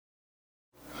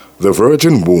The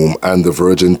virgin womb and the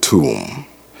virgin tomb.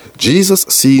 Jesus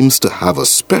seems to have a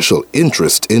special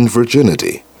interest in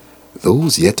virginity.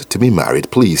 Those yet to be married,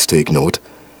 please take note.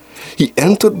 He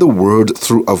entered the world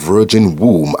through a virgin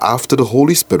womb after the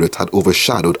Holy Spirit had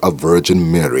overshadowed a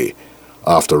Virgin Mary.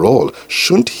 After all,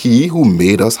 shouldn't he who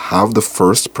made us have the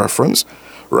first preference?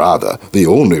 Rather, the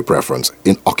only preference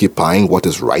in occupying what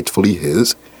is rightfully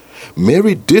his?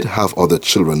 Mary did have other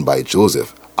children by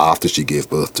Joseph after she gave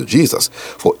birth to Jesus,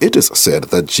 for it is said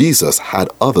that Jesus had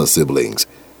other siblings.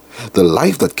 The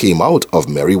life that came out of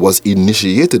Mary was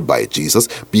initiated by Jesus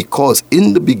because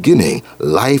in the beginning,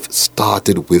 life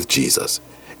started with Jesus.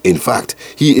 In fact,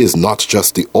 he is not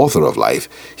just the author of life,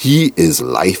 he is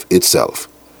life itself.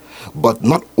 But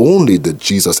not only did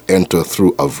Jesus enter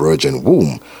through a virgin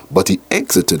womb, but he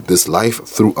exited this life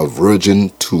through a virgin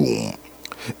tomb.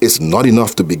 It's not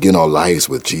enough to begin our lives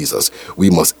with Jesus. We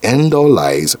must end our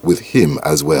lives with him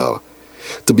as well.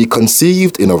 To be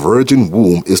conceived in a virgin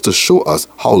womb is to show us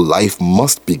how life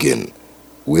must begin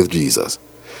with Jesus.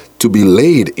 To be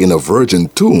laid in a virgin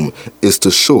tomb is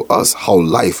to show us how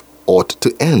life ought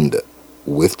to end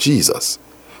with Jesus.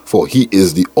 For he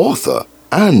is the author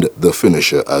and the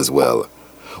finisher as well.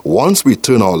 Once we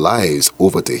turn our lives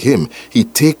over to him, he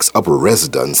takes up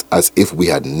residence as if we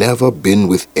had never been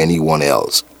with anyone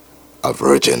else, a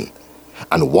virgin.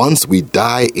 And once we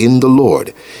die in the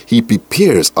Lord, he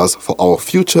prepares us for our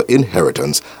future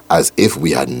inheritance as if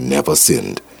we had never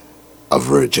sinned, a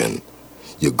virgin.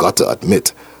 You got to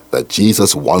admit that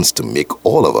Jesus wants to make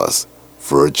all of us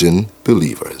virgin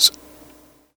believers.